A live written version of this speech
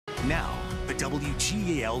Now, the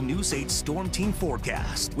WGAL News 8 Storm Team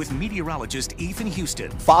forecast with meteorologist Ethan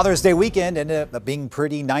Houston. Father's Day weekend ended up being a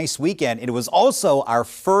pretty nice weekend. It was also our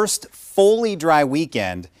first fully dry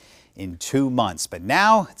weekend in 2 months. But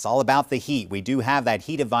now it's all about the heat. We do have that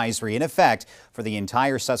heat advisory in effect for the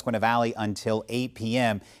entire Susquehanna Valley until 8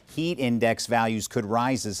 p.m. Heat index values could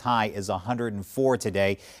rise as high as 104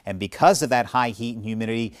 today. And because of that high heat and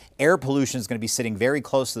humidity, air pollution is going to be sitting very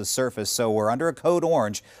close to the surface. So we're under a code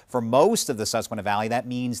orange for most of the Susquehanna Valley. That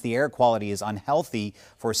means the air quality is unhealthy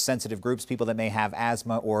for sensitive groups, people that may have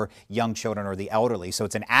asthma or young children or the elderly. So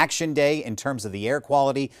it's an action day in terms of the air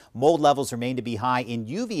quality. Mold levels remain to be high and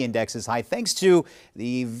UV index is high thanks to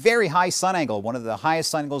the very high sun angle, one of the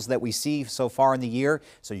highest sun angles that we see so far in the year.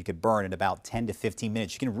 So you could burn in about 10 to 15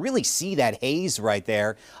 minutes. You can really see that haze right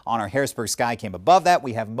there on our Harrisburg sky cam. Above that,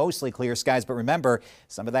 we have mostly clear skies, but remember,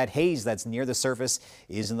 some of that haze that's near the surface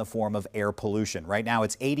is in the form of air pollution. Right now,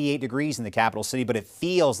 it's 88 degrees in the capital city, but it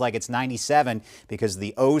feels like it's 97 because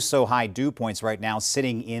the oh-so-high dew points right now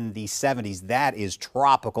sitting in the 70s. That is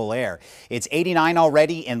tropical air. It's 89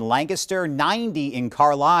 already in Lancaster, 90 in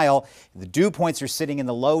Carlisle. The dew points are sitting in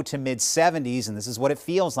the low to mid 70s, and this is what it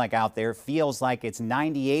feels like out there. It feels like it's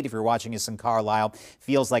 98 if you're watching us in Carlisle.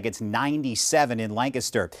 Feels like it's 97 in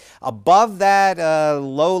Lancaster. Above that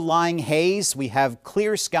low-lying haze, we have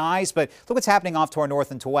clear skies, but look what's happening off to our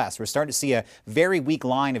north and to west. We're starting to see a very weak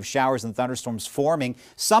line of showers and thunderstorms forming.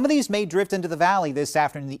 Some of these may drift into the valley this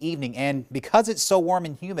afternoon and the evening, and because it's so warm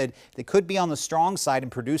and humid, they could be on the strong side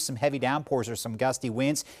and produce some heavy downpours or some gusty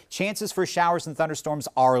winds. Chances for showers and thunderstorms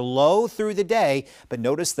are low through the day, but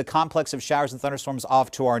notice the complex of showers and thunderstorms off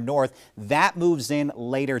to our north. That moves in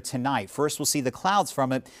later tonight. First, we'll see the clouds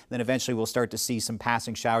from it. Then eventually we'll start to see some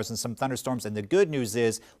passing showers and some thunderstorms. And the good news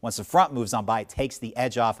is once the front moves on by, it takes the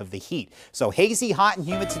edge off of the heat. So hazy, hot and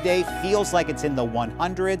humid today, feels like it's in the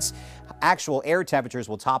 100s. Actual air temperatures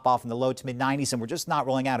will top off in the low to mid 90s, and we're just not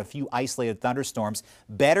rolling out a few isolated thunderstorms.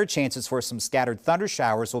 Better chances for some scattered thunder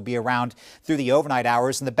showers will be around through the overnight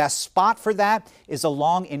hours, and the best spot for that is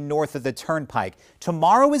along and north of the Turnpike.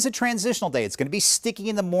 Tomorrow is a transitional day. It's going to be sticky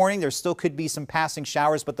in the morning. There still could be some passing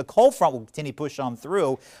showers, but the cold front will continue to push on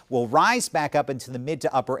through. Will rise back up into the mid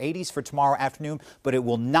to upper 80s for tomorrow afternoon, but it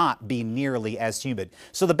will not be nearly as humid.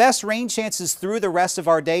 So the best rain chances through the rest of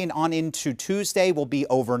our day and on into Tuesday will be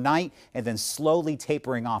overnight and then slowly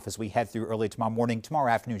tapering off as we head through early tomorrow morning.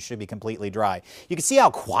 Tomorrow afternoon should be completely dry. You can see how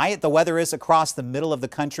quiet the weather is across the middle of the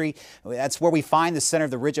country. That's where we find the center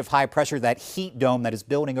of the ridge of high pressure, that heat dome that is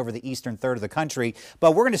building over the eastern third of the country.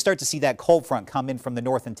 But we're going to start to see that cold front come in from the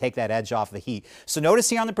north and take that edge off the heat. So notice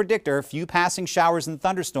here on the predictor, a few passing showers and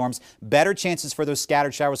thunderstorms. Better chances for those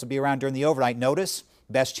scattered showers will be around during the overnight. Notice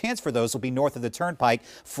best chance for those will be north of the Turnpike.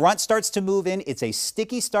 Front starts to move in. It's a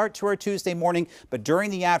sticky start to our Tuesday morning, but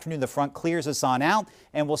during the afternoon, the front clears us on out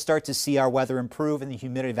and we'll start to see our weather improve and the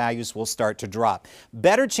humidity values will start to drop.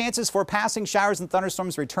 Better chances for passing showers and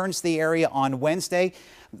thunderstorms returns to the area on Wednesday.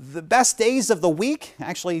 The best days of the week,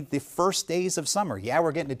 actually the first days of summer. Yeah,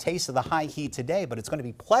 we're getting a taste of the high heat today, but it's going to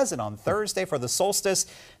be pleasant on Thursday for the solstice.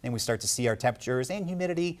 Then we start to see our temperatures and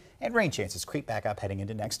humidity and rain chances creep back up heading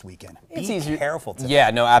into next weekend. Be careful today.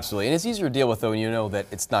 Yeah, no, absolutely. And it's easier to deal with though when you know that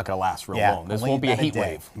it's not going to last real long. This won't be a heat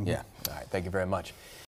wave. Yeah. All right. Thank you very much.